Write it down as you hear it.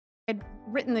I'd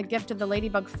written the Gift of the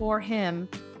Ladybug for him,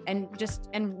 and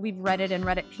we've read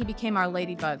it. He became our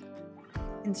Ladybug.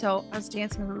 And so I was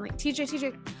dancing with him, like,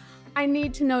 TJ, I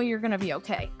need to know you're going to be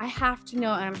okay. I have to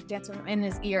know. And I'm dancing in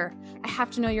his ear. I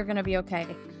have to know you're going to be okay.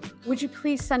 Would you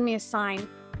please send me a sign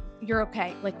you're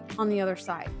okay, like on the other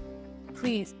side?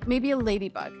 Please, maybe a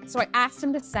ladybug. So I asked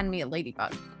him to send me a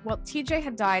ladybug. Well, TJ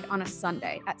had died on a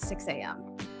Sunday at 6 a.m.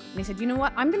 And he said, you know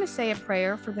what? I'm going to say a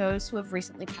prayer for those who have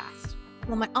recently passed.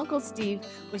 Well, my Uncle Steve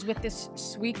was with this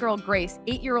sweet girl, Grace,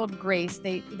 8-year-old Grace.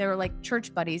 They were like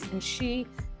church buddies, and she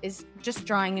is just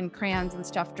drawing in crayons and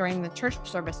stuff during the church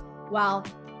service. While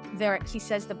he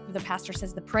says, the pastor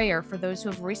says the prayer for those who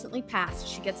have recently passed.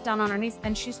 She gets down on her knees,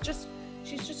 and she's just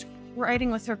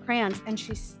writing with her crayons, and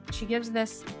she gives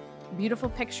this beautiful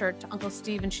picture to Uncle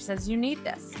Steve, and she says, you need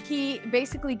this. He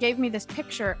basically gave me this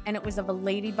picture, and it was of a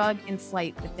ladybug in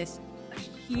flight with this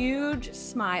huge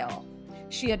smile.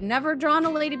 She had never drawn a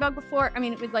ladybug before. I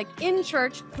mean, it was like in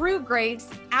church through Grace,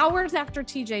 hours after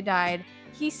TJ died,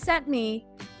 he sent me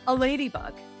a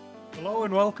ladybug. Hello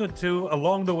and welcome to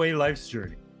Along the Way Life's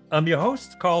Journey. I'm your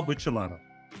host, Carole Buccellato.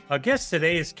 Our guest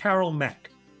today is Carole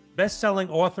Mac, best-selling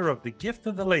author of The Gift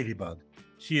of the Ladybug.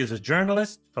 She is a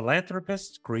journalist,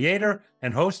 philanthropist, creator,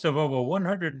 and host of over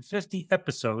 150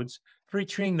 episodes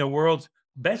featuring the world's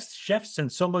best chefs and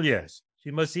sommeliers.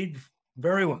 She must eat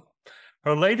very well.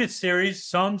 Her latest series,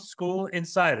 Some School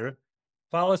Insider,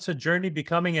 follows her journey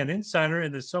becoming an insider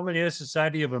in the Sommelier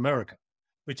Society of America,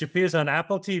 which appears on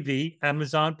Apple TV,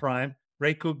 Amazon Prime,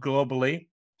 Roku globally.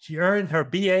 She earned her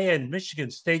BA in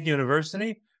Michigan State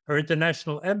University, her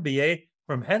International MBA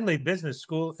from Henley Business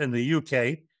School in the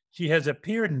UK. She has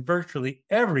appeared in virtually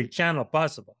every channel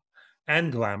possible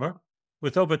and glamour.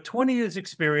 With over 20 years'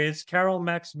 experience, Carole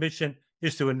Mac's mission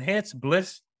is to enhance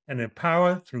bliss and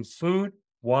empower through food,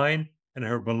 wine, and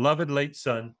her beloved late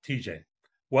son, TJ.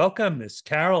 Welcome, Miss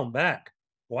Carole Mac.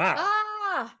 Wow.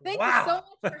 Thank you so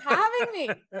much for having me.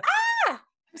 I'm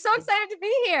so excited to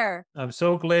be here. I'm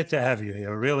so glad to have you here.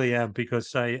 I really am,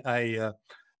 because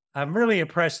I'm really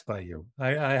impressed by you.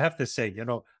 I have to say, you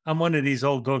know, I'm one of these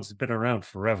old dogs that's been around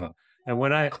forever. And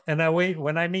when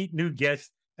I meet new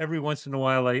guests, every once in a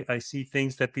while, I see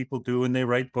things that people do, and they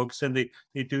write books and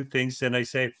they do things, and I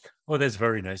say, oh, that's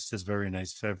very nice. That's very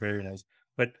nice. Very nice.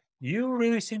 But you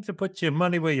really seem to put your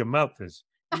money where your mouth is.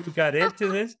 You got into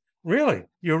this. Really?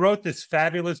 You wrote this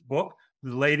fabulous book,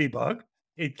 Ladybug.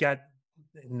 It got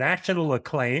national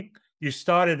acclaim. You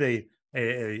started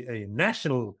a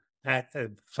national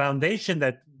foundation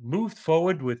that moved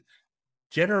forward with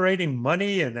generating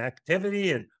money and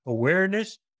activity and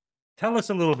awareness. Tell us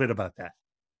a little bit about that.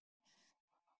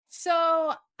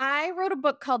 So I wrote a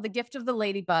book called The Gift of the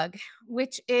Ladybug,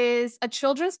 which is a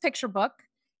children's picture book.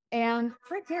 And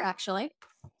right here, actually,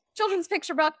 children's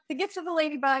picture book, The Gift of the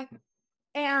Ladybug.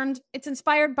 And it's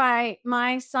inspired by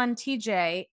my son,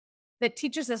 TJ, that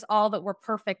teaches us all that we're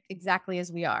perfect exactly as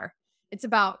we are. It's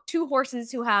about two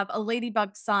horses who have a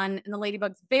ladybug son, and the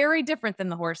ladybug's very different than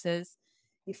the horses.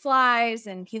 He flies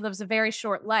and he lives a very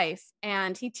short life,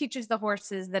 and he teaches the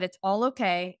horses that it's all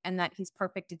okay and that he's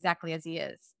perfect exactly as he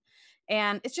is.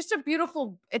 And it's just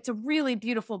it's a really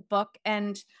beautiful book.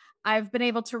 And I've been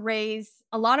able to raise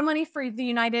a lot of money for the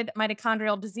United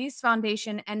Mitochondrial Disease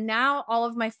Foundation. And now all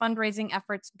of my fundraising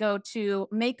efforts go to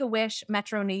Make-A-Wish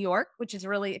Metro New York, which is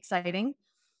really exciting.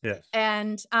 Yes.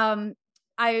 And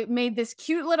I made this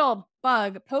cute little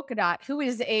bug, Polka Dot, who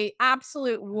is a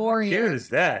absolute warrior. How cute is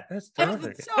that? That's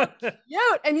terrific. It's so cute.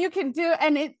 And you can do,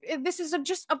 and this is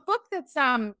just a book that's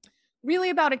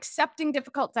really about accepting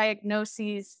difficult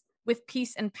diagnoses with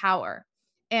peace and power.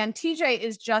 And TJ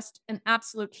is just an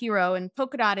absolute hero. And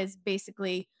Polka Dot is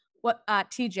basically what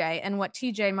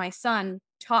TJ, my son,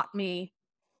 taught me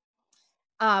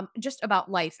just about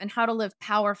life and how to live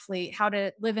powerfully, how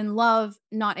to live in love,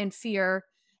 not in fear,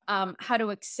 how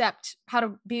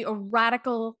to be a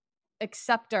radical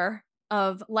acceptor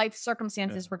of life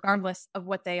circumstances, regardless of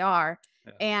what they are.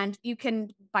 Yeah. And you can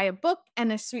buy a book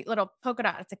and a sweet little polka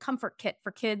dot. It's a comfort kit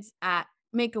for kids at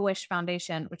Make-A-Wish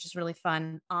Foundation, which is really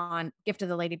fun, on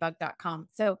giftoftheladybug.com.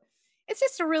 So it's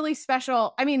just a really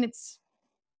special, I mean, it's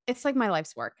like my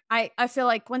life's work. I feel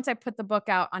like once I put the book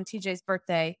out on TJ's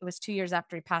birthday, it was 2 years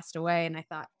after he passed away. And I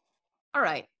thought, all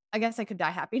right, I guess I could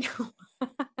die happy now.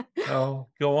 Oh,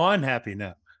 go on happy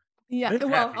now. Yeah,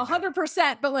 well,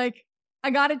 100%, but like,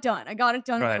 I got it done.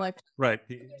 Right, right.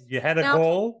 You had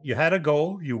a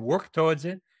goal, you worked towards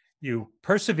it, you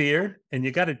persevered, and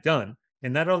you got it done.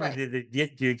 And not only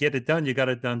did you get it done, you got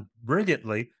it done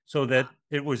brilliantly so that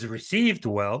it was received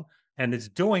well, and it's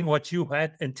doing what you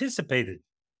had anticipated.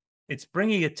 It's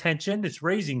bringing attention. It's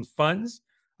raising funds.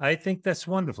 I think that's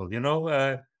wonderful.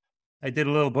 I did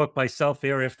a little book myself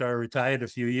here after I retired a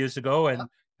few years ago,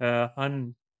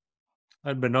 and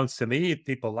unbeknownst to me,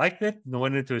 people liked it and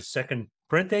went into a second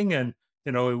printing. And,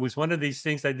 it was one of these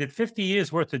things. I did 50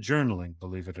 years worth of journaling,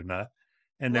 believe it or not.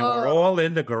 And they were Whoa. all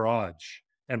in the garage.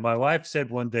 And my wife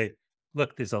said one day,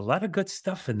 look, there's a lot of good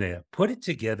stuff in there. Put it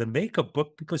together, make a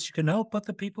book because you can help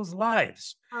other people's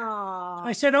lives. Aw.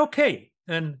 I said, okay.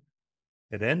 And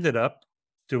it ended up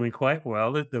doing quite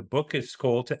well. The book is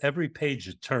called To Every Page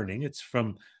a Turning. It's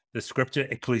from the scripture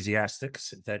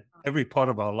Ecclesiastics, that every part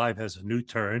of our life has a new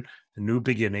turn, a new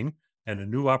beginning, and a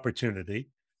new opportunity.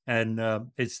 And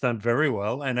it's done very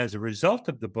well. And as a result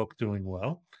of the book doing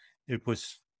well, it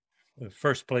was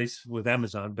first place with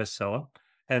Amazon bestseller.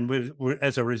 And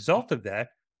as a result of that,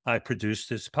 I produced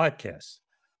this podcast,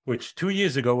 which 2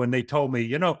 years ago, when they told me,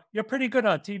 you're pretty good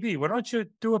on TV, why don't you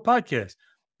do a podcast?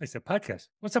 I said, podcast?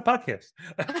 What's a podcast?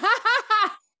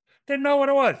 Didn't know what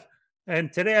it was.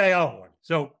 And today I own one.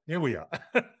 So here we are.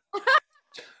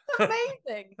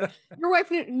 Amazing. Your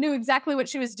wife knew exactly what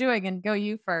she was doing, and go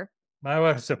you for. My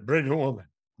wife's a brilliant woman.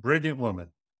 Brilliant woman.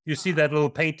 You see that little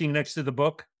painting next to the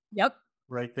book? Yep.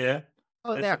 Right there?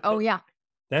 Oh, there. Oh, yeah.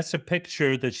 That's a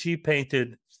picture that she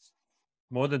painted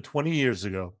more than 20 years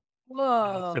ago.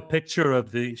 Whoa. It's a picture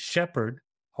of the shepherd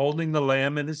holding the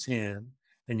lamb in his hand,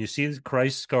 and you see the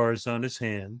Christ scars on his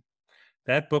hand.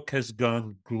 That book has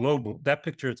gone global. That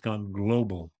picture has gone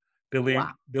global.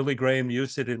 Billy Graham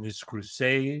used it in his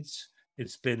crusades.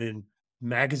 It's been in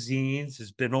magazines.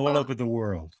 It's been all over the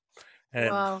world.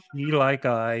 And she, like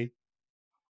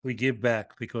we give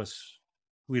back because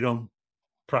we don't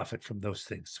profit from those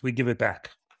things. We give it back.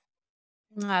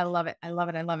 I love it. I love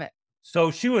it. I love it.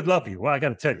 So she would love you. Well, I got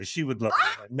to tell you, she would love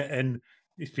you. And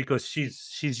it's because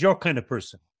she's your kind of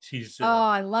person. She's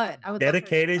I love it. I would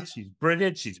dedicated. She's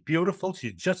brilliant. She's beautiful.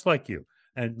 She's just like you.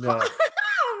 And so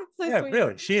yeah, sweet.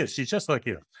 really, she is. She's just like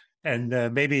you.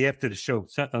 And maybe after the show,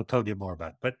 I'll tell you more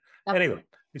about it. But anyway,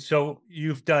 so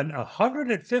you've done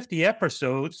 150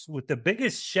 episodes with the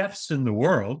biggest chefs in the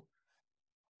world.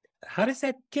 How does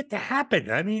that get to happen?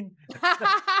 I mean,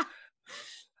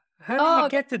 how do you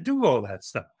get to do all that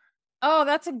stuff? Oh,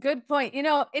 that's a good point.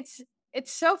 It's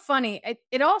so funny.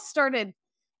 It all started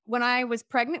when I was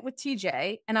pregnant with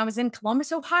TJ, and I was in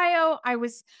Columbus, Ohio.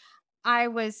 That's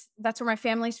where my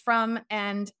family's from.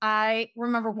 And I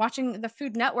remember watching the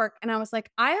Food Network, and I was like,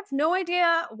 I have no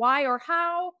idea why or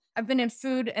how. I've been in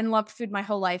food and loved food my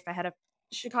whole life. I had a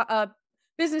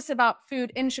business about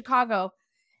food in Chicago,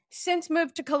 since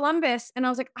moved to Columbus. And I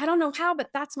was like, I don't know how,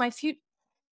 but that's my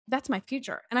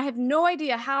future. And I have no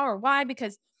idea how or why,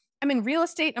 because I'm in real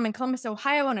estate. I'm in Columbus,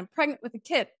 Ohio, and I'm pregnant with a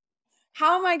kid.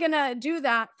 How am I going to do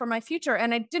that for my future?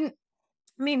 And I didn't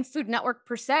mean Food Network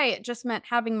per se. It just meant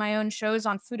having my own shows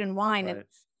on food and wine.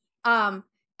 Right.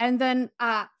 And then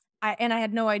I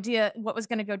had no idea what was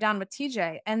going to go down with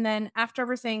TJ. And then after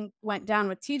everything went down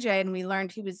with TJ and we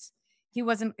learned he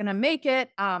wasn't going to make it.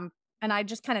 And I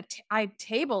just I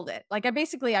tabled it. Like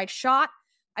I shot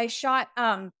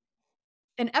an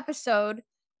episode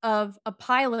of a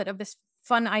pilot of this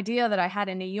fun idea that I had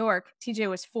in New York. TJ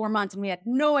was 4 months and we had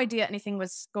no idea anything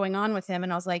was going on with him.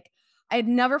 And I was like, I had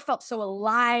never felt so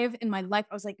alive in my life.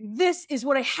 I was like, this is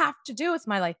what I have to do with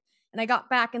my life. And I got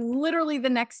back, and literally the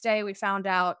next day we found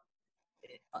out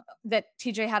that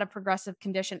TJ had a progressive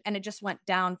condition, and it just went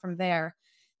down from there.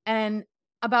 And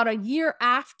about a year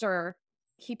after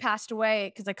he passed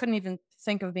away, because I couldn't even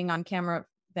think of being on camera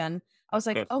then, I was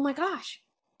like, oh my gosh,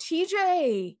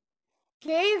 TJ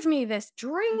gave me this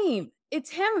dream.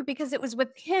 It's him, because it was with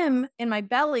him in my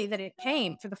belly that it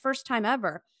came for the first time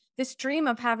ever. This dream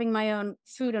of having my own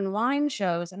food and wine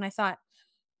shows. And I thought,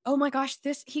 oh my gosh,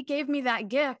 he gave me that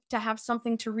gift to have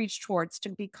something to reach towards, to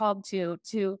be called to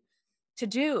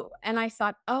do. And I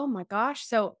thought, oh my gosh.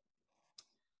 So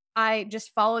I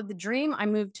just followed the dream. I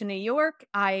moved to New York.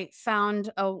 I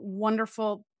found a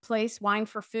wonderful place, Wine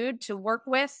for Food, to work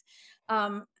with.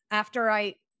 After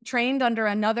I trained under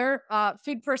another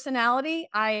food personality,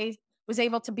 I was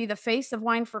able to be the face of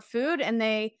Wine for Food, and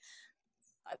they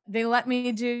let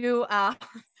me do, I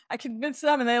convinced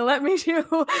them, and they let me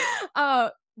do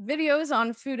videos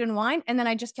on food and wine. And then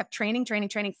I just kept training,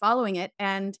 following it.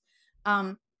 And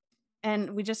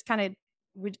we just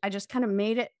I just kind of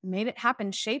made it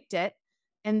happen, shaped it.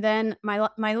 And then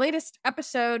my latest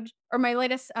episode, or my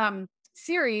latest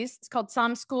series, is called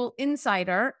Som School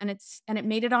Insider, and it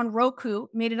made it on Roku,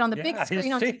 made it on the big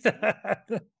screen.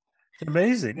 It's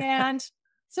amazing. And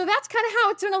so that's kind of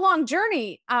how it's been a long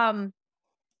journey.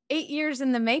 8 years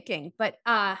in the making, but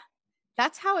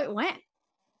that's how it went.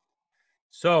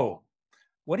 So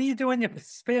What do you do in your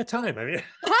spare time? I mean,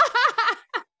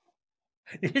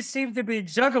 you seem to be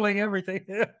juggling everything.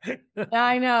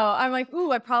 I know. I'm like,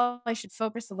 ooh, I probably should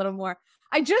focus a little more.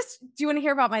 Do you want to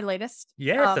hear about my latest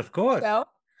Yes, of course. show?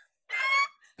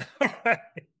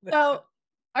 So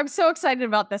I'm so excited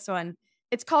about this one.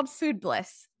 It's called Food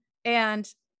Bliss. And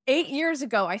 8 years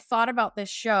ago, I thought about this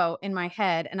show in my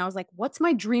head and I was like, what's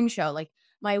my dream show? Like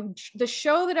the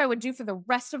show that I would do for the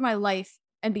rest of my life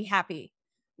and be happy.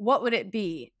 What would it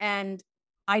be? And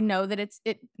I know that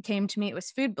it came to me. It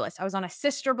was Food Bliss. I was on a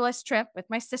Sister Bliss trip with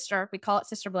my sister. We call it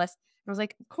Sister Bliss. And I was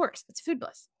like, of course, it's Food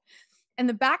Bliss. And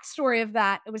the backstory of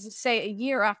that, it was say a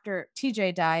year after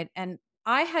TJ died. And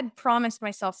I had promised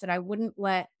myself that I wouldn't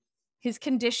let his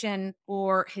condition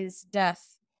or his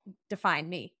death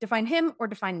define him or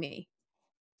define me.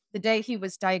 The day he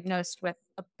was diagnosed with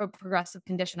a progressive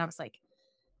condition, I was like,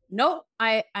 no,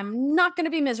 I'm not going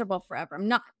to be miserable forever. I'm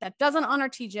not. That doesn't honor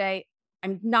TJ.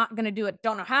 I'm not going to do it.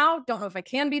 Don't know how. Don't know if I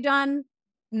can be done.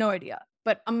 No idea.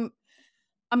 But I'm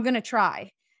going to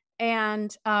try.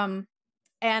 And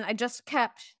I just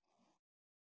kept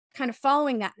kind of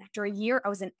following that. And after a year, I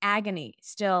was in agony,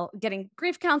 still getting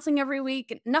grief counseling every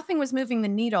week. And nothing was moving the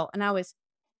needle. And I was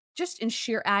just in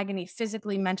sheer agony,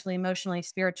 physically, mentally, emotionally,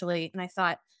 spiritually. And I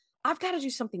thought, I've got to do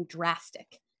something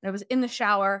drastic. And I was in the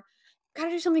shower. Got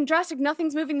to do something drastic.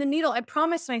 Nothing's moving the needle. I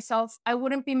promised myself I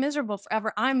wouldn't be miserable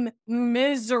forever. I'm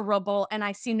miserable and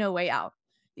I see no way out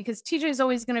because TJ is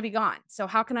always going to be gone. So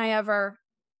how can I ever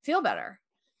feel better?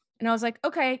 And I was like,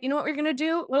 okay, you know what we're going to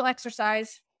do? A little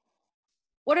exercise.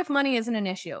 What if money isn't an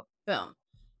issue? Boom.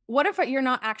 What if you're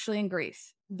not actually in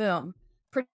grief? Boom.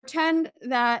 Pretend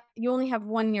that you only have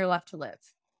 1 year left to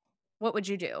live. What would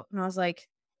you do? And I was like,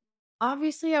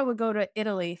 obviously I would go to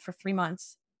Italy for 3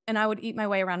 months. And I would eat my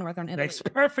way around northern Italy. Makes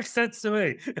perfect sense to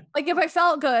me. Like if I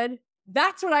felt good,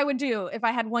 that's what I would do if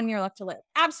I had 1 year left to live.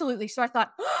 Absolutely. So I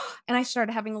thought, and I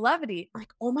started having levity. I'm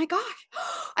like, oh my gosh,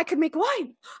 I could make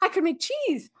wine. I could make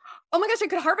cheese. Oh my gosh, I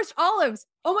could harvest olives.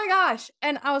 Oh my gosh.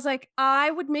 And I was like,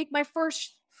 I would make my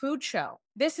first food show.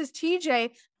 This is TJ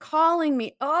calling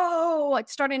me. Oh,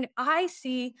 it's starting. I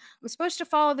see. I'm supposed to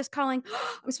follow this calling.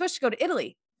 I'm supposed to go to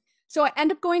Italy. So I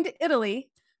end up going to Italy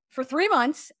for 3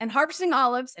 months and harvesting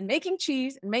olives and making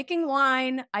cheese and making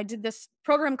wine. I did this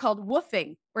program called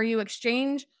woofing, where you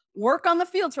exchange work on the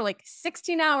fields for like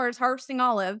 16 hours harvesting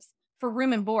olives for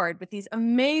room and board with these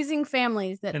amazing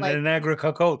families that and like in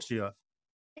agriculture.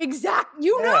 Exactly.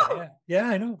 You know. Yeah,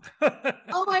 I know.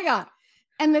 Oh my God.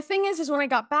 And the thing is when I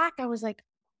got back, I was like,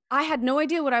 I had no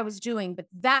idea what I was doing, but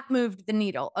that moved the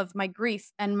needle of my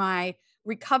grief and my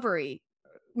recovery,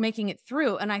 making it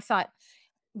through. And I thought,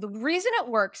 the reason it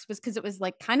works was because it was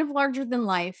like kind of larger than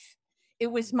life. It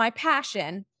was my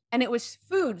passion and it was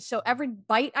food. So every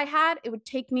bite I had, it would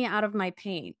take me out of my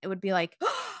pain. It would be like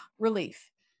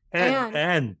relief.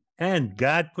 And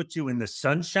God put you in the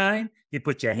sunshine. He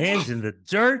put your hands in the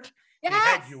dirt. Yes. He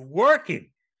had you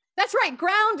working. That's right.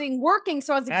 Grounding, working.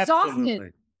 So I was exhausted. Absolutely.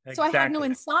 So I had no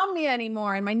insomnia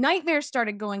anymore and my nightmares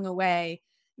started going away.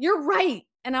 You're right.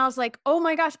 And I was like, oh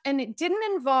my gosh. And it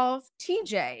didn't involve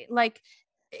TJ. Like,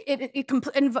 it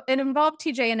involved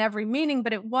TJ in every meaning,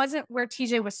 but it wasn't where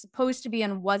TJ was supposed to be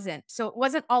and wasn't. So it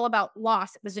wasn't all about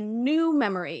loss. It was a new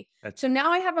memory. So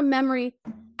now I have a memory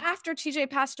after TJ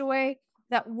passed away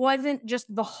that wasn't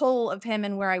just the whole of him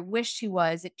and where I wished he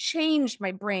was. It changed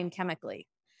my brain chemically.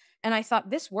 And I thought,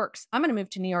 this works. I'm going to move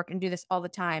to New York and do this all the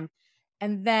time.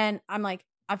 And then I'm like,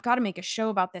 I've got to make a show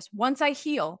about this. Once I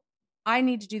heal, I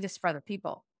need to do this for other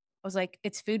people. I was like,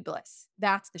 it's Food Bliss.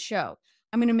 That's the show.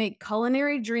 I'm going to make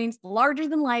culinary dreams, larger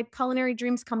than life, culinary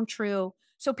dreams come true.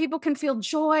 So people can feel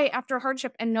joy after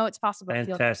hardship and know it's possible.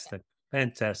 Fantastic.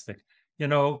 Fantastic. You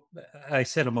know, I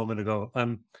said a moment ago,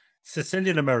 I'm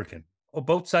Sicilian American. Well,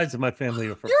 both sides of my family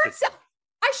are from Sicily.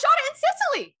 I shot it in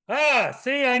Sicily. Ah,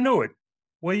 see, I knew it.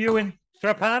 Were you in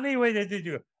Trapani?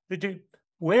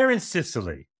 Where in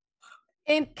Sicily?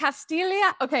 In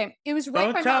Castiglia. Okay. It was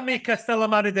right. Don't tell me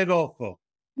Castellammare del Golfo.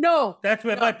 No. That's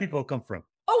where my people come from.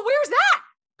 Oh, where's that?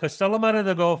 Castellammare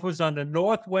del Golfo is on the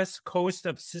northwest coast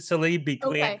of Sicily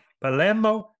between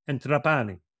Palermo and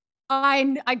Trapani.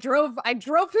 I drove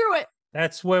through it.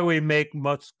 That's where we make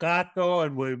Moscato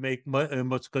and we make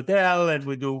Muscadel and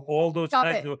we do all those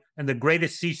kinds of, and the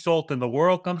greatest sea salt in the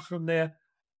world comes from there.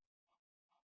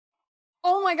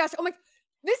 Oh my gosh. Oh my,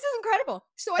 this is incredible.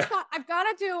 So I thought I've got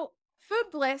to do Food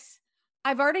Bliss.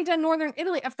 I've already done Northern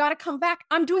Italy. I've got to come back.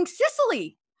 I'm doing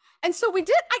Sicily. And so we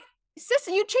did.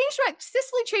 Sicily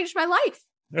changed my life.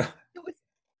 It was,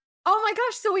 oh my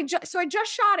gosh. So I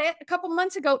just shot it a couple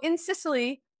months ago in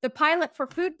Sicily, the pilot for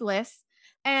Food Bliss.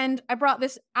 And I brought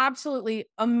this absolutely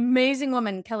amazing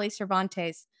woman, Kelly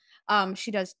Cervantes.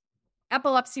 She does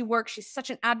epilepsy work. She's such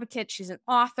an advocate. She's an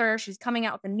author. She's coming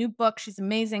out with a new book. She's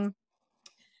amazing.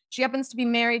 She happens to be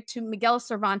married to Miguel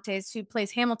Cervantes, who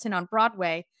plays Hamilton on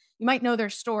Broadway. You might know their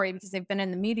story because they've been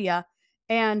in the media,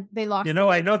 and they lost.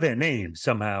 I know their name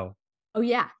somehow. Oh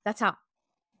yeah, that's how.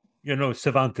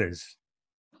 Cervantes.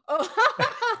 Oh.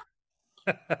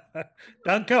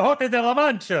 Don Quixote de la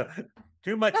Mancha.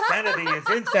 Too much sanity is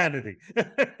insanity. Oh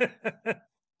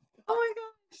my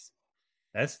gosh.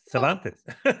 That's Cervantes.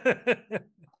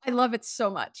 I love it so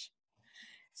much.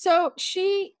 So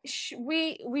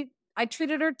I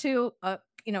treated her to a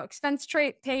expense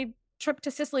paid trip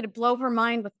to Sicily to blow her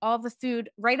mind with all the food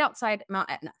right outside Mount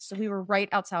Etna. So we were right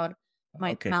outside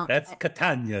Mount. That's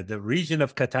Catania, the region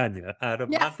of Catania, out of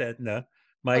Mount Etna.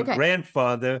 My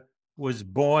grandfather was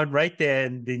born right there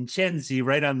in Vincenzi,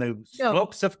 right on the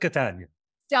slopes of Catania.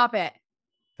 Stop it.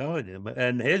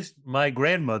 And my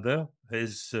grandmother,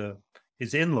 his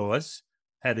in-laws,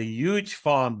 had a huge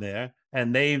farm there,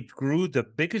 and they grew the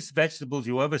biggest vegetables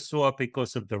you ever saw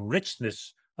because of the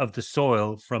richness of the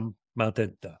soil from Mount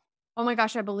Etna. Oh my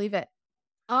gosh, I believe it.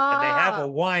 And they have a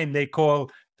wine they call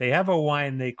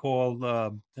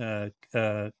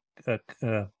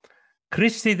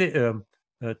Cristi de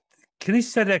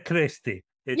Cristi.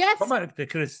 It's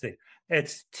Cristi.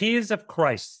 It's Tears of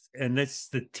Christ, and it's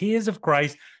the Tears of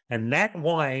Christ, and that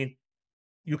wine,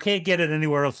 you can't get it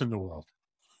anywhere else in the world.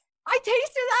 I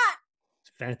tasted that.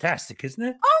 It's fantastic, isn't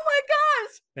it? Oh my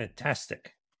gosh.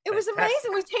 Fantastic. It was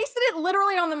amazing. We tasted it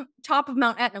literally on the top of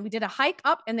Mount Etna. We did a hike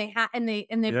up, and they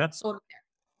sold it there.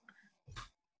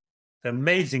 It's an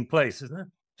amazing place, isn't it?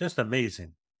 Just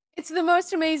amazing. It's the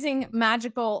most amazing,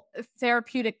 magical,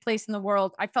 therapeutic place in the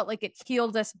world. I felt like it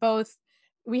healed us both.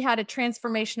 We had a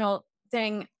transformational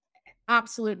thing.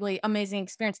 Absolutely amazing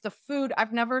experience. The food,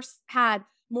 I've never had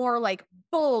more like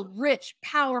bold, rich,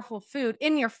 powerful food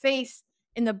in your face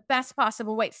in the best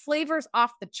possible way. Flavors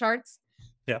off the charts.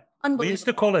 Yeah. We used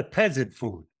to call it peasant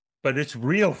food, but it's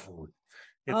real food.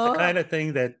 It's the kind of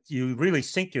thing that you really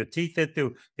sink your teeth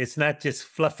into. It's not just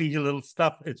fluffy little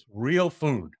stuff. It's real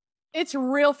food. It's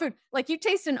real food. Like you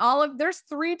taste an olive, there's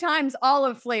 3 times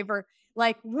olive flavor,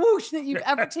 like whoosh, that you've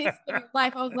ever tasted in your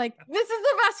life. I was like, this is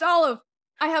the best olive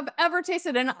I have ever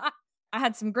tasted. And I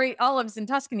had some great olives in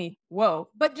Tuscany. Whoa.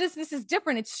 But this is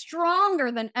different. It's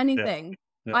stronger than anything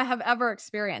I have ever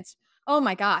experienced. Oh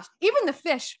my gosh. Even the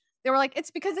fish, they were like,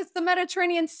 it's because it's the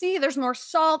Mediterranean Sea. There's more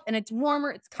salt and it's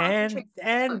warmer. It's concentrated.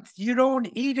 And you don't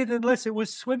eat it unless it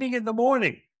was swimming in the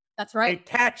morning. That's right.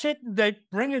 They catch it, they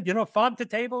bring it, farm to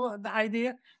table. The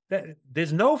idea that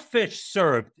there's no fish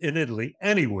served in Italy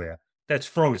anywhere that's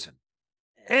frozen.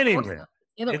 Anywhere.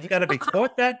 It's got to be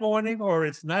caught that morning or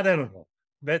it's not edible.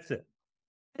 That's it.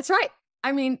 That's right.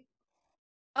 I mean,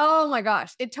 oh my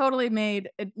gosh, it totally made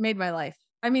my life.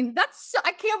 I mean,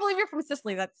 I can't believe you're from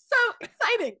Sicily. That's so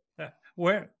exciting.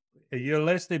 Where your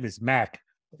last name is Mac.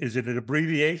 Is it an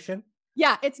abbreviation?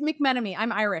 Yeah, it's McMenemy.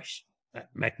 I'm Irish.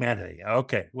 McManamy.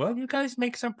 Okay. Well, you guys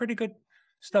make some pretty good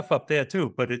stuff up there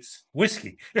too, but it's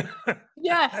whiskey.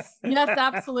 Yes,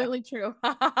 absolutely true.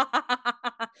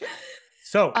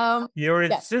 So you're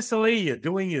in Sicily, you're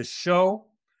doing your show,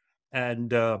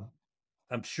 and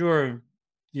I'm sure,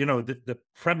 the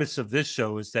premise of this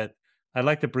show is that I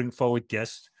like to bring forward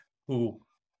guests who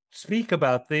speak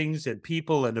about things and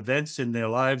people and events in their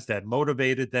lives that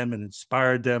motivated them and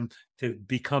inspired them to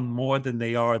become more than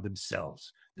they are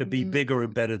themselves, to be bigger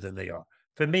and better than they are.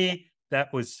 For me,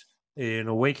 that was an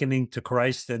awakening to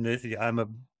Christ, and I'm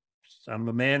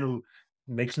a man who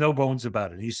makes no bones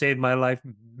about it. He saved my life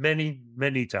many,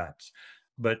 many times.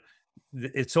 But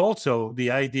it's also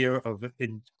the idea of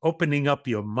opening up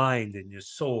your mind and your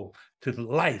soul to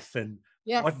life and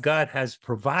what God has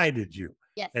provided you.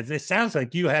 Yes. And it sounds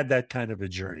like you had that kind of a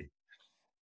journey.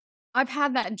 I've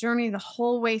had that journey the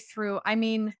whole way through. I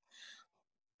mean,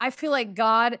 I feel like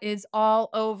God is all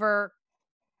over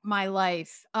my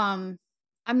life.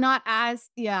 I'm not as,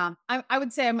 I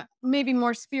would say I'm maybe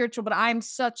more spiritual, but I'm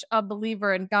such a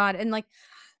believer in God. And like,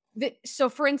 so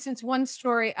for instance, one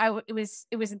story, it was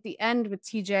at the end with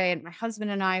TJ, and my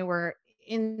husband and I were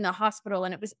in the hospital,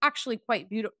 and it was actually quite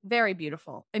beautiful, very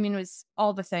beautiful. I mean, it was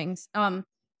all the things,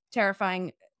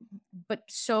 terrifying, but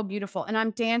so beautiful. And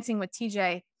I'm dancing with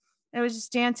TJ. I was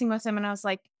just dancing with him, and I was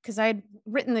like, because I had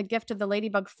written the Gift of the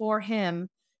Ladybug for him,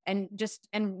 and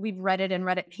we've read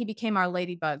it. He became our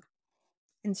Ladybug.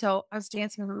 And so I was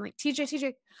dancing with him, like,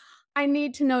 TJ, I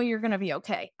need to know you're going to be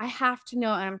okay. I have to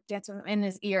know. And I'm dancing in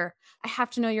his ear. I have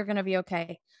to know you're going to be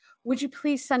okay. Would you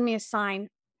please send me a sign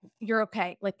you're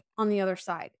okay, like on the other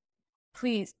side?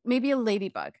 please, maybe a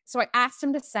ladybug. So I asked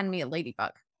him to send me a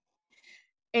ladybug.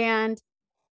 And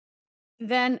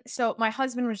then, so my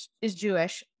husband is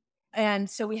Jewish. And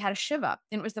so we had a Shiva,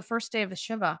 and it was the first day of the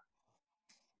Shiva.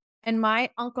 And my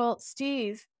uncle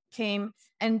Steve came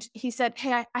and he said,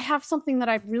 hey, I have something that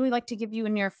I'd really like to give you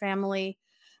and your family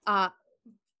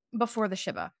before the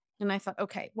Shiva. And I thought,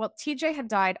 okay, well, TJ had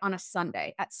died on a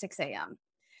Sunday at 6 a.m.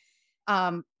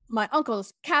 My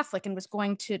uncle's Catholic and was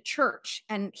going to church,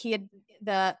 and he had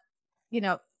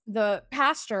the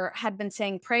pastor had been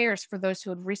saying prayers for those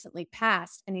who had recently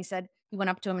passed. And he went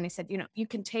up to him and he said, you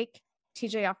can take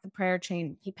TJ off the prayer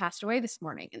chain. He passed away this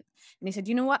morning. And he said,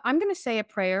 you know what? I'm going to say a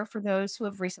prayer for those who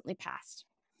have recently passed.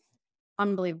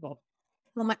 Unbelievable.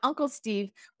 Well, my uncle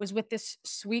Steve was with this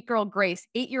sweet girl, Grace,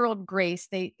 8-year-old Grace.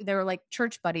 They were like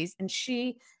church buddies, and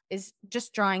she is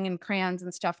just drawing in crayons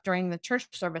and stuff during the church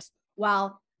service.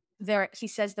 While he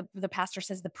says the pastor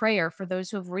says the prayer for those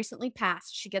who have recently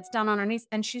passed. She gets down on her knees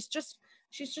and she's just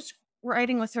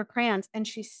writing with her crayons, and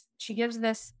she gives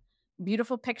this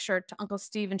beautiful picture to Uncle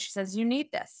Steve, and she says, you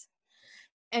need this.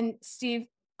 And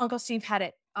Uncle Steve had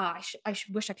it. I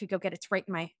wish I could go get it.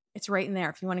 It's right in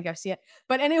there if you want to go see it.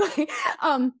 But anyway,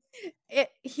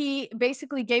 he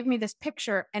basically gave me this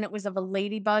picture, and it was of a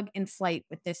ladybug in flight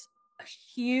with this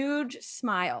huge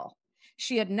smile.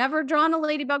 She had never drawn a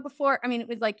ladybug before. I mean, it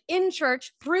was like in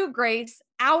church through Grace,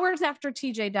 hours after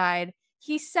TJ died,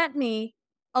 he sent me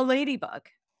a ladybug.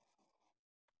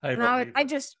 I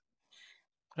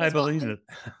believe it.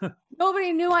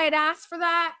 Nobody knew I had asked for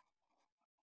that.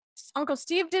 Uncle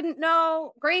Steve didn't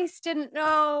know. Grace didn't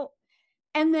know.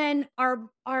 And then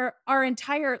our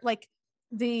entire, like,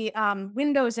 the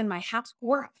windows in my house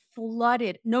were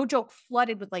flooded. No joke,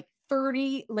 flooded with like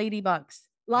 30 ladybugs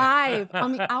live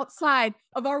on the outside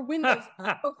of our windows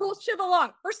the whole Shiva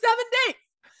long for 7 days.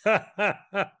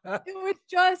 It was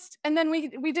just, and then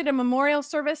we did a memorial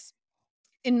service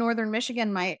in northern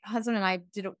Michigan. My husband and I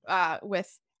did it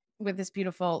with this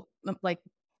beautiful like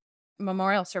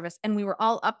memorial service, and we were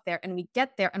all up there, and we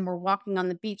get there and we're walking on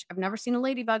the beach. I've never seen a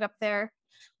ladybug up there.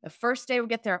 The first day we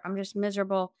get there, I'm just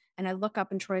miserable, and I look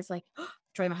up and Troy's like,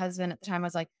 Troy, my husband at the time,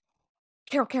 was like,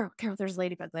 Carol, there's a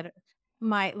ladybug.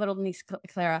 My little niece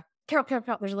Clara, Carol,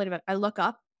 there's a ladybug. I look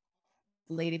up,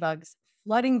 ladybugs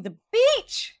flooding the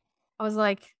beach. I was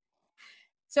like,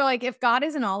 so like, if God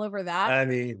isn't all over that, I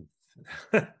mean,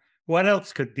 what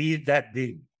else could that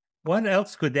be? What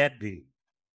else could that be?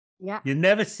 Yeah. You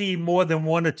never see more than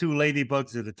 1 or 2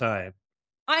 ladybugs at a time.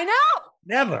 I know.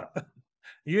 Never.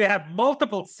 You have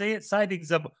multiple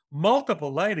sightings of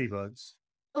multiple ladybugs.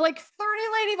 Like 30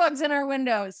 ladybugs in our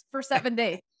windows for 7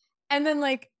 days. And then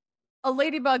like a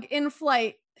ladybug in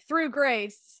flight through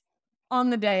Grace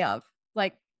on the day of.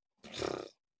 Like,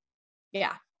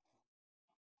 yeah.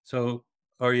 So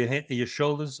are your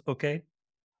shoulders okay?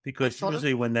 Because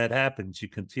usually when that happens, you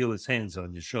can feel his hands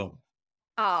on your shoulder.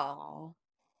 Oh.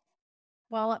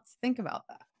 Well, let's think about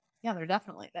that. Yeah, they're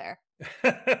definitely there.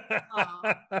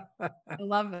 I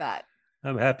love that.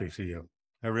 I'm happy for you.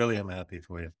 I really am happy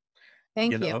for you.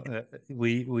 Thank you.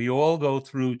 We all go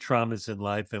through traumas in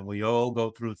life, and we all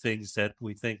go through things that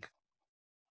we think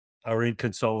are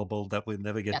inconsolable, that we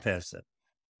never get past it.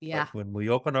 Yeah. But when we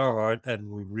open our heart and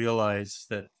we realize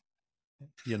that,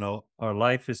 our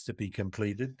life is to be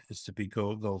completed, is to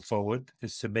go forward,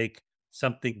 is to make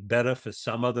something better for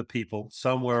some other people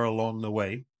somewhere along the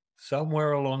way.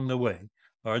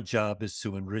 Our job is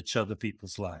to enrich other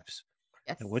people's lives.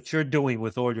 Yes. And what you're doing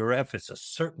with all your efforts is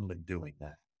certainly doing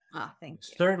that. Thank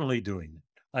you. Certainly doing it.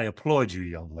 I applaud you,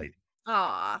 young lady.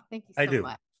 Thank you so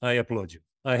much. I applaud you.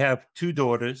 I have 2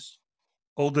 daughters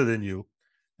older than you,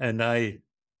 and I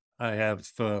have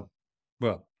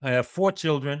 4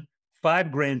 children,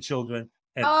 5 grandchildren,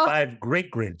 and 5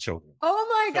 great-grandchildren. Oh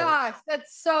my gosh,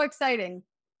 that's so exciting.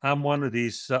 I'm one of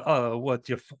these, what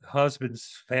your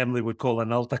husband's family would call an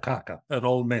altacaca, an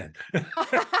old man.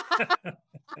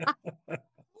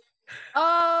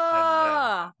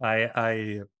 I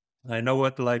know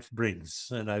what life brings,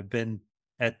 and I've been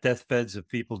at deathbeds of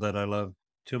people that I love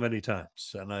too many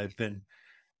times, and I've been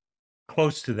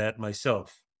close to that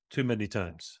myself too many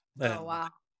times. Oh, wow.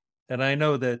 And I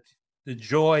know that the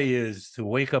joy is to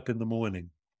wake up in the morning,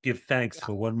 give thanks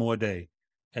for one more day,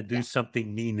 and do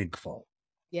something meaningful.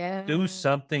 Yeah. Do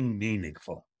something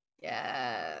meaningful.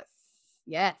 Yes.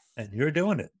 And you're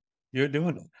doing it.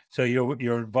 So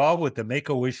you're involved with the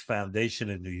Make-A-Wish Foundation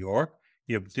in New York.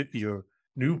 Your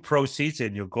new proceeds,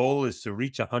 and your goal is to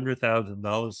reach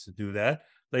 $100,000 to do that.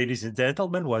 Ladies and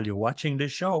gentlemen, while you're watching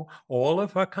this show, all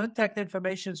of her contact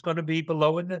information is going to be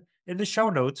below in the show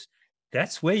notes.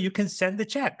 That's where you can send the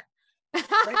check.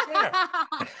 Right there.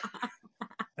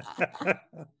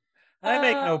 I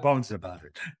make no bones about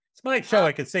it. It's my show.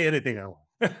 I can say anything I want.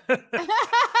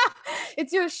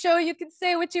 It's your show. You can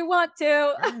say what you want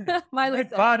to. My My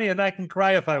body, and I can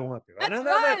cry if I want to. That's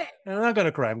right. I'm not going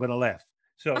to cry. I'm going to laugh.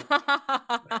 So,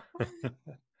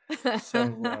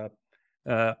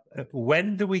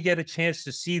 when do we get a chance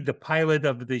to see the pilot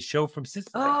of the show from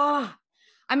Sicily? Oh,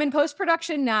 I'm in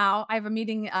post-production now. I have a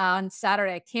meeting on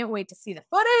Saturday. I can't wait to see the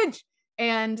footage.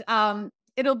 And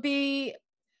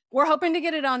we're hoping to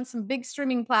get it on some big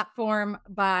streaming platform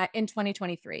in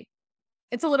 2023.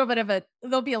 It's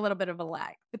there'll be a little bit of a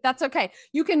lag, but that's okay.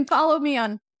 You can follow me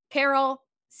on Carole,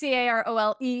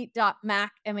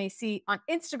 Carole.Mac, MAC on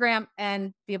Instagram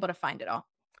and be able to find it all.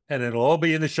 And it'll all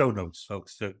be in the show notes,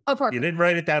 folks. So perfect. You didn't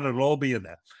write it down. It'll all be in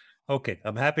there. Okay.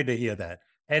 I'm happy to hear that.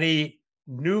 Any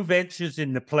new ventures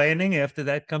in the planning after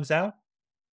that comes out?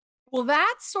 Well,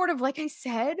 that's sort of like I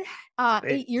said,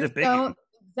 8 years ago.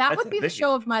 That would be the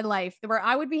show of my life, where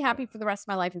I would be happy for the rest of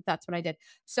my life if that's what I did.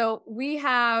 So we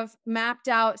have mapped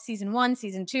out season 1,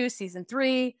 season 2, season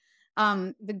 3.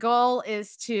 The goal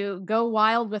is to go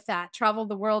wild with that, travel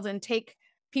the world and take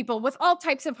people with all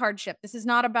types of hardship. This is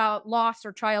not about loss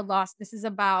or child loss. This is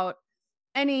about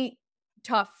any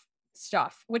tough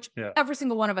stuff, which every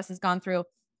single one of us has gone through,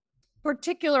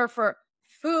 particular for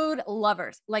food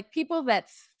lovers, like people that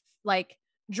like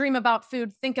dream about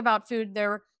food, think about food.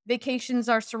 Their vacations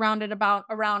are surrounded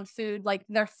around food, like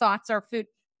their thoughts are food.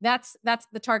 That's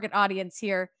the target audience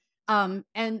here. And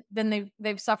then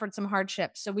they've suffered some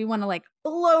hardship. So we want to like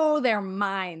blow their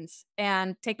minds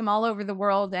and take them all over the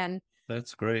world. And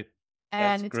that's great.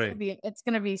 And it's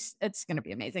gonna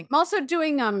be amazing. I'm also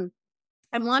doing I'm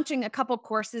launching a couple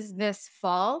courses this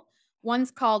fall. One's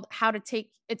called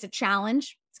it's a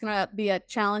challenge. It's gonna be a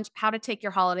challenge, how to take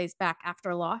your holidays back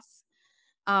after loss.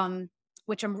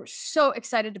 Which I'm so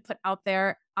excited to put out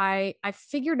there. I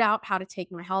figured out how to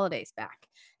take my holidays back.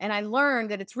 And I learned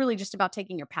that it's really just about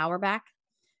taking your power back.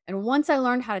 And once I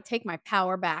learned how to take my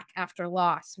power back after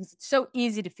loss, because it's so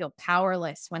easy to feel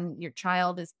powerless when your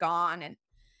child is gone. And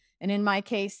in my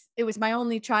case, it was my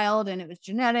only child and it was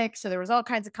genetic. So there was all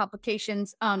kinds of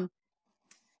complications.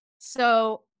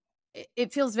 So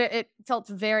it felt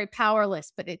very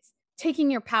powerless, but it's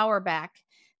taking your power back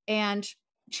and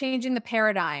changing the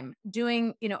paradigm,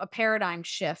 doing, a paradigm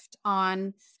shift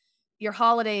on your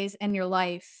holidays and your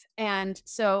life. And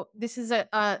so this is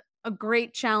a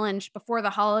great challenge before the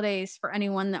holidays for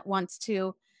anyone that wants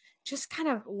to just kind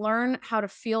of learn how to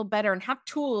feel better and have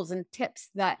tools and tips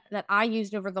that I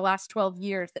used over the last 12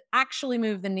 years that actually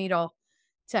move the needle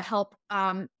to help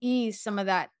ease some of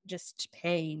that just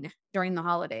pain during the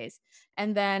holidays.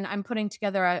 And then I'm putting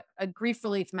together a grief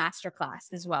relief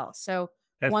masterclass as well. So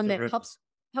that's one terrific. That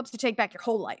helps to take back your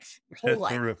whole life. That's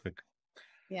terrific.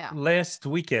 Yeah. Last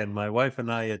weekend, my wife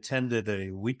and I attended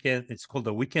a weekend. It's called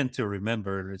A Weekend to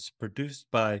Remember. It's produced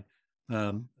by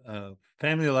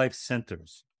Family Life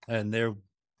Centers, and they're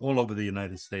all over the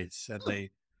United States.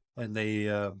 And they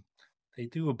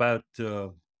do about I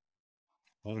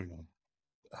don't know,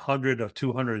 100 or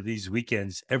 200 of these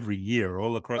weekends every year,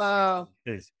 all across the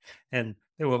United States. And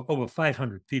there were over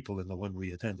 500 people in the one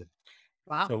we attended.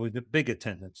 Wow! So with a big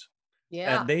attendance.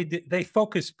 Yeah. And they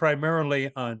focus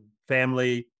primarily on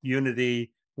family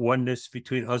unity, oneness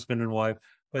between husband and wife.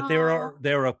 But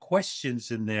there are questions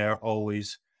in there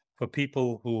always for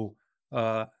people who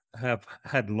have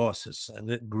had losses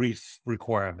and grief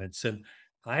requirements. And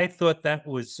I thought that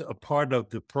was a part of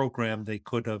the program they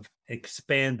could have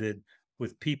expanded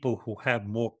with people who have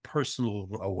more personal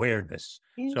awareness.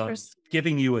 So I'm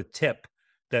giving you a tip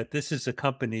that this is a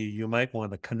company you might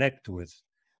want to connect with,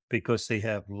 because they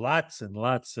have lots and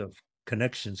lots of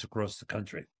connections across the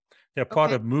country. They're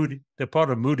part of Moody. They're part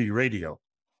of Moody Radio.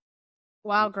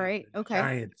 Wow, great.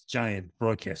 Okay. Giant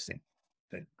broadcasting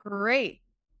thing. Great.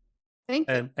 Thank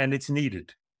you. And it's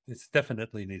needed. It's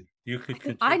definitely needed. You could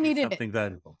contribute something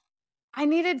valuable. I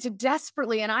needed to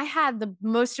desperately, and I had the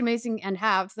most amazing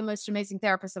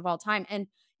therapist of all time. And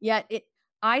yet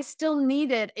I still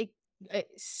needed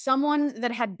someone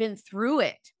that had been through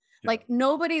it. Like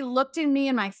nobody looked in me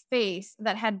in my face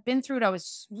that had been through it. I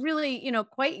was really,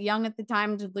 quite young at the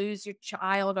time to lose your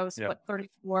child. I was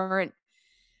 34.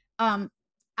 And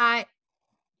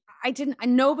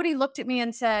nobody looked at me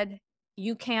and said,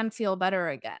 you can feel better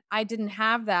again. I didn't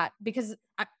have that because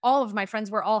all of my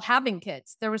friends were all having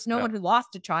kids. There was no one who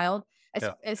lost a child,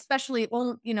 especially,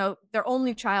 their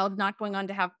only child not going on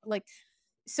to have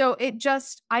so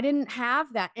I didn't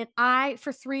have that. And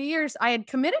for 3 years, I had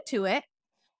committed to it.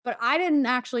 But I didn't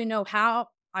actually know how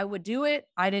I would do it.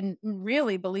 I didn't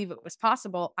really believe it was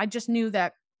possible. I just knew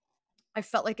that I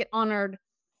felt like it honored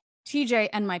TJ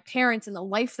and my parents and the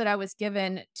life that I was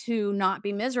given to not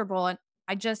be miserable. And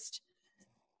I just,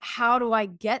 how do I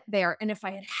get there? And if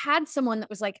I had had someone that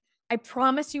was like, I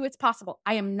promise you it's possible.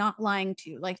 I am not lying to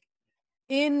you. Like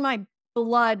in my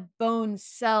blood, bones,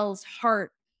 cells,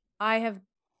 heart, I have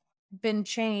been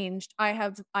changed.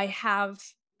 I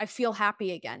feel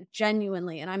happy again,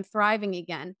 genuinely, and I'm thriving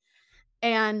again.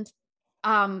 And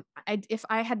if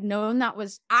I had known that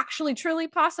was actually truly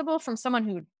possible from someone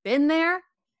who'd been there,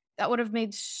 that would have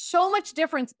made so much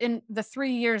difference in the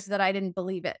 3 years that I didn't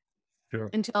believe it. Sure.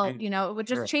 Until, you know, it would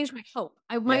just change my hope.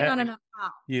 I might not have known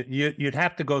how. You'd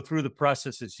have to go through the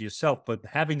processes yourself, but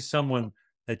having someone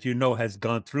that you know has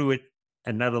gone through it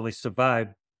and not only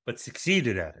survived, but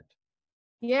succeeded at it.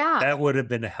 Yeah. That would have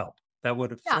been a help. That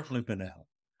would have certainly been a help.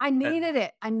 I needed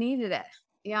it. I needed it.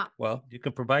 Yeah. Well, you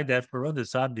can provide that for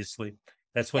others, obviously.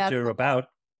 That's what you're about.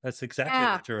 That's exactly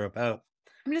what you're about.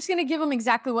 I'm just going to give them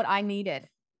exactly what I needed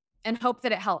and hope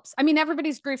that it helps. I mean,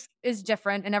 everybody's grief is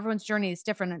different and everyone's journey is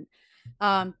different.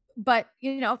 And, but,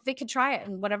 you know, they could try it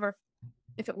and whatever.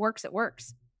 If it works, it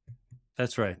works.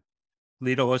 That's right.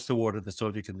 Lead a horse to water. That's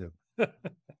all you can do.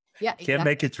 Yeah. Can't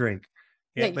make it drink.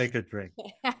 Can't make it drink.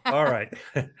 All right.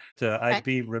 I'd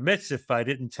be remiss if I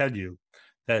didn't tell you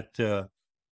that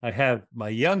I have my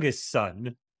youngest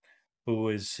son,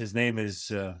 his name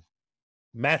is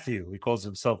Matthew. He calls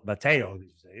himself Matteo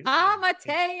these days.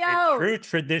 Matteo. A true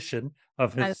tradition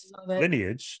of his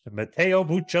lineage, Matteo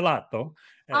Buccellato.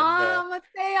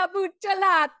 Matteo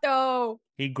Buccellato.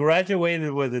 He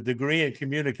graduated with a degree in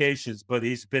communications, but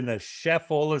he's been a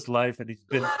chef all his life. And he's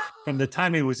been, from the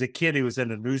time he was a kid, he was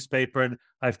in a newspaper. And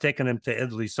I've taken him to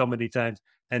Italy so many times.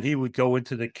 And he would go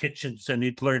into the kitchens and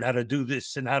he'd learn how to do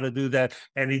this and how to do that.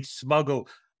 And he'd smuggle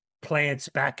plants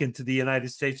back into the United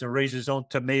States and raise his own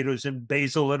tomatoes and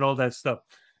basil and all that stuff.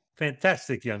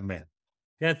 Fantastic young man.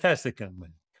 Fantastic young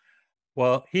man.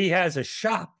 Well, he has a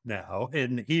shop now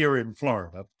here in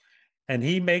Florida, and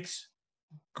he makes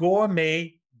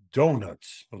gourmet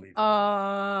donuts, believe it.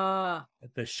 At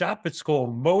the shop, it's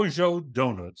called Mojo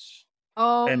Donuts.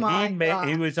 Oh, and my God.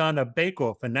 He was on a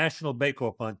national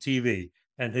bake-off on TV,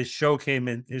 and his shop came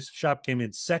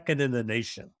in second in the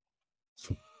nation.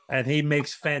 And he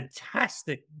makes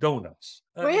fantastic donuts.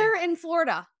 Where in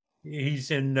Florida?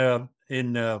 He's in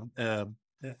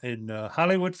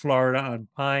Hollywood, Florida, on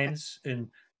Pines and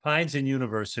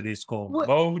University. It's called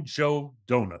Mojo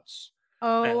Donuts.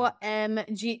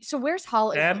 OMG. So where's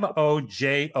Hollywood?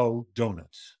 Mojo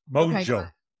Donuts. Mojo. Okay,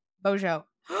 Mojo.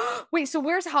 Wait, so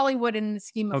where's Hollywood in the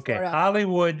scheme of Florida?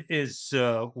 Hollywood is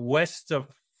west of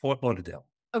Fort Lauderdale.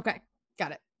 Okay,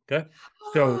 got it. Okay.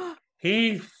 So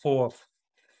for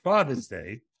Father's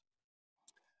Day,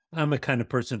 I'm a kind of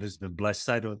person who's been blessed.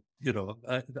 I don't,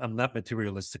 I'm not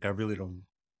materialistic. I really don't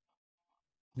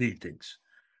need things,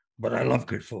 but I love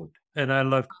good food and I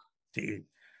love to eat.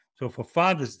 So for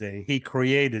Father's Day, he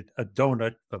created a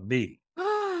donut for me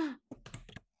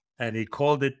and he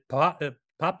called it Papa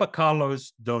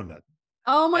Carlo's Donut.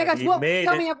 Oh my gosh. Well,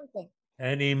 tell me everything.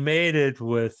 And he made it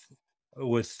with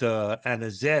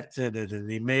anisette in it, and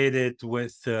he made it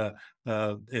with the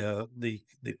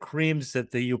creams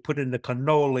that you put in the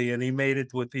cannoli, and he made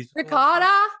it with these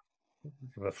ricotta,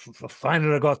 fine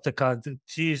ricotta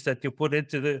cheese that you put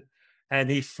into and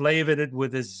he flavored it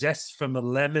with a zest from a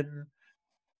lemon.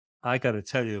 I got to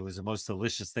tell you, it was the most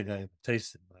delicious thing I ever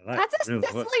tasted in my life. That's a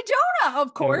Sicily donut,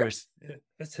 of course.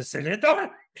 It's a Sicilian donut.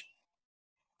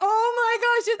 Oh my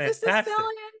gosh, it's a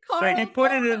Sicilian So he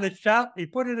put it in the shop. He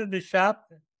put it in the shop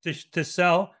to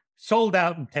sell. Sold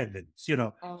out in 10 minutes,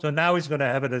 So now he's going to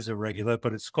have it as a regular,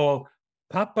 but it's called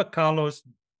Papa Carlo's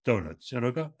Donuts,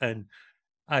 And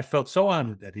I felt so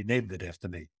honored that he named it after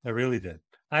me. I really did.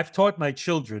 I've taught my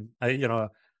children. I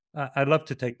love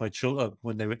to take my children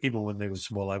when they were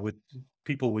small.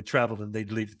 People would travel and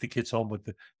they'd leave the kids home with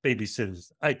the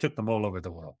babysitters. I took them all over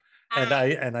the world. And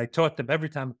I taught them every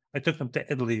time I took them to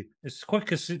Italy, as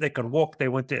quick as they could walk, they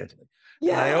went to Italy.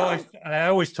 Yeah. I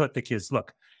always taught the kids,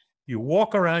 look, you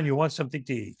walk around, you want something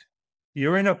to eat.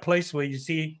 You're in a place where you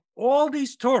see all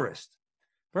these tourists.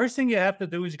 First thing you have to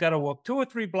do is you got to walk 2 or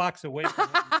 3 blocks away from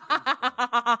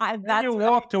them. Then you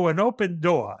walk to an open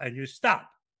door and you stop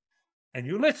and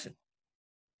you listen.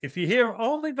 If you hear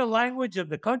only the language of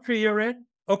the country you're in,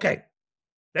 okay.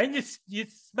 Then you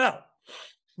smell.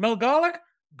 Smell garlic?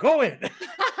 Go in.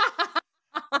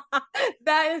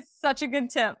 That is such a good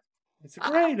tip. It's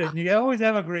great. And you always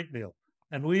have a great meal.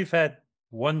 And we've had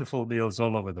wonderful meals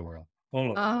all over the world.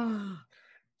 All over.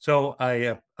 So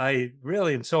I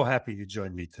really am so happy you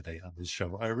joined me today on this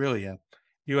show. I really am.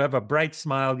 You have a bright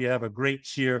smile, you have a great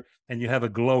cheer, and you have a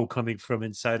glow coming from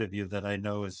inside of you that I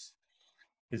know is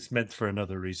it's meant for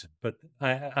another reason. But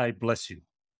I bless you.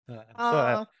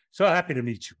 Oh, So happy to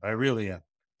meet you. I really am.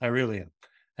 I really am.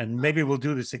 And maybe we'll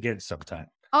do this again sometime.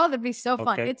 oh, that'd be so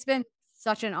fun. Okay. It's been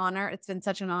such an honor. It's been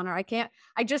such an honor.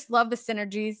 I just love the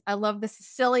synergies. I love the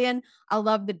Sicilian. I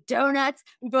love the donuts.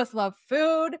 We both love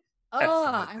food.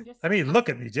 Oh, I mean, look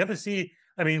at me. Did you ever see?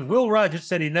 I mean, Will Rogers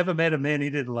said he never met a man he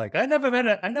didn't like. I never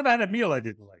had a meal I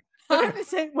didn't like. I'm the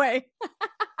same way.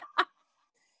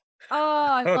 Oh,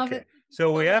 I love it.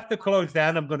 So we have to close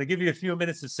down. I'm going to give you a few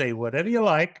minutes to say whatever you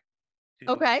like.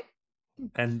 Okay.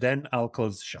 And then I'll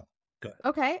close the show. Go ahead.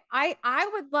 Okay. I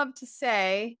would love to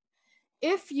say,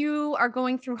 if you are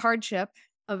going through hardship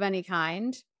of any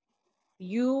kind,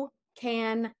 you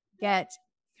can get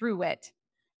through it.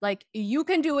 Like, you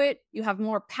can do it. You have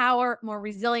more power, more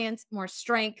resilience, more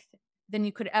strength than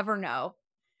you could ever know.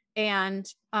 And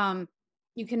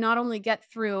you can not only get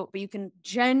through, but you can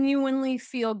genuinely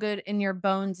feel good in your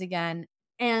bones again.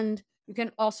 And you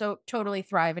can also totally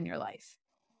thrive in your life.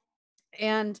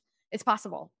 And it's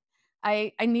possible.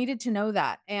 I needed to know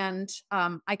that. And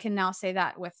I can now say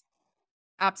that with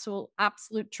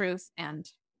absolute truth. And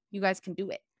you guys can do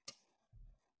it.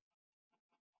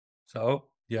 So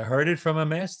you heard it from a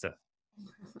master.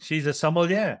 She's a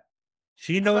sommelier.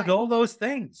 She knows all those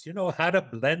things, you know, how to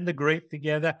blend the grape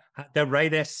together, the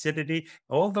right acidity,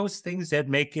 all those things that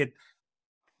make it,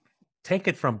 take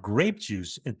it from grape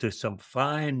juice into some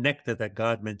fine nectar that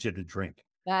God meant you to drink.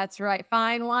 That's right.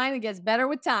 Fine wine, it gets better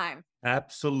with time.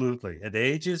 Absolutely. It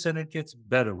ages and it gets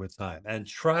better with time. And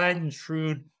tried and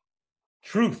true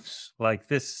truths like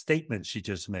this statement she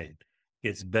just made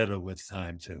gets better with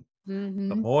time too. Mm-hmm.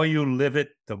 The more you live it,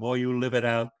 the more you live it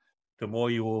out, the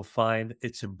more you will find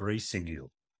it's embracing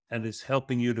you and it's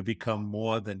helping you to become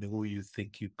more than who you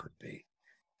think you could be.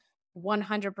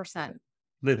 100%.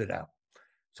 Live it out.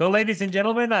 So, ladies and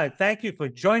gentlemen, I thank you for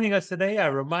joining us today. I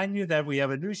remind you that we have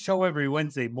a new show every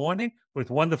Wednesday morning with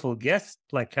wonderful guests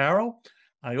like Carole.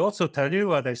 I also tell you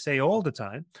what I say all the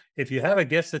time. If you have a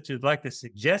guest that you'd like to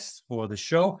suggest for the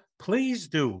show, please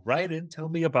do write in, tell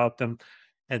me about them.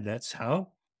 And that's how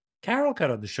Carole got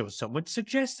on the show. Someone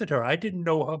suggested her. I didn't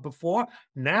know her before.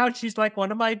 Now she's like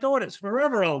one of my daughters.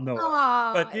 Forever I'll know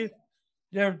her. But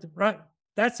you're right.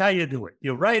 That's how you do it.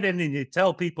 You write in and you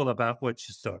tell people about what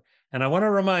you saw. And I want to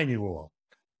remind you all,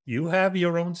 you have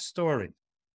your own story.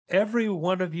 Every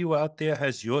one of you out there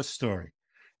has your story.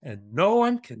 And no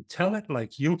one can tell it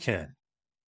like you can.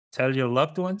 Tell your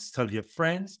loved ones, tell your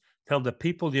friends, tell the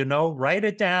people you know, write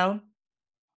it down.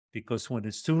 Because when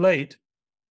it's too late,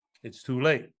 it's too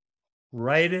late.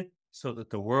 Write it so that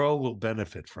the world will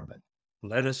benefit from it.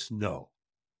 Let us know.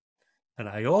 And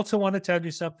I also want to tell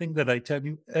you something that I tell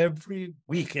you every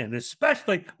weekend,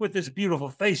 especially with this beautiful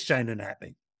face shining at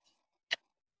me.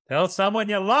 Tell someone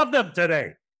you love them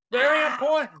today. Very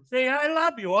important. Say, I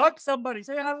love you. Hug somebody.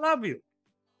 Say, I love you.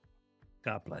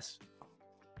 God bless.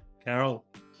 Carole,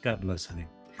 God bless, honey.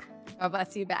 God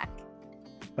bless you back.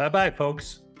 Bye-bye,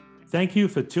 folks. Thank you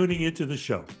for tuning into the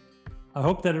show. I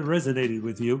hope that it resonated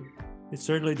with you. It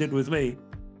certainly did with me.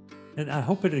 And I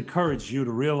hope it encouraged you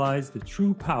to realize the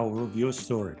true power of your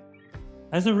story.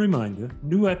 As a reminder,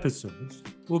 new episodes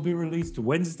will be released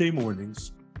Wednesday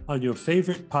mornings on your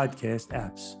favorite podcast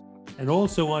apps and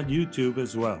also on YouTube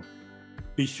as well.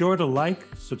 Be sure to like,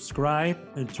 subscribe,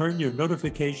 and turn your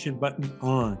notification button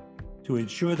on to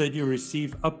ensure that you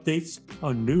receive updates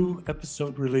on new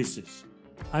episode releases.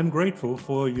 I'm grateful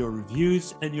for your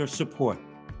reviews and your support.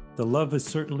 The love is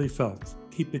certainly felt.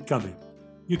 Keep it coming.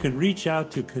 You can reach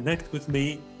out to connect with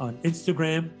me on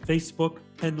Instagram, Facebook,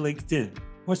 and LinkedIn,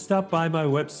 or stop by my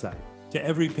website to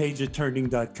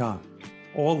everypageofturning.com.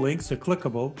 All links are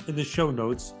clickable in the show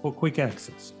notes for quick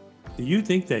access. Do you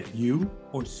think that you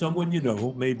or someone you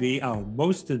know may be our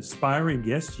most inspiring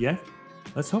guest yet?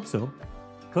 Let's hope so.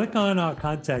 Click on our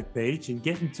contact page and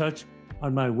get in touch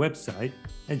on my website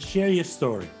and share your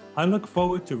story. I look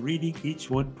forward to reading each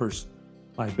one personally.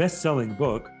 My best-selling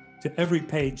book, To Every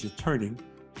Page of Turning,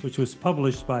 which was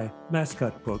published by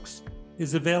Mascot Books,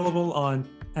 is available on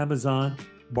Amazon,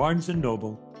 Barnes &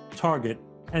 Noble, Target,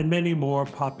 and many more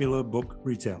popular book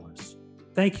retailers.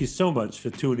 Thank you so much for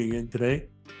tuning in today.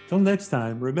 Till next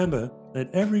time, remember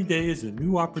that every day is a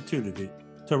new opportunity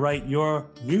to write your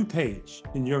new page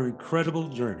in your incredible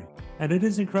journey. And it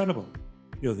is incredible.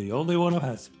 You're the only one who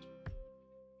has it.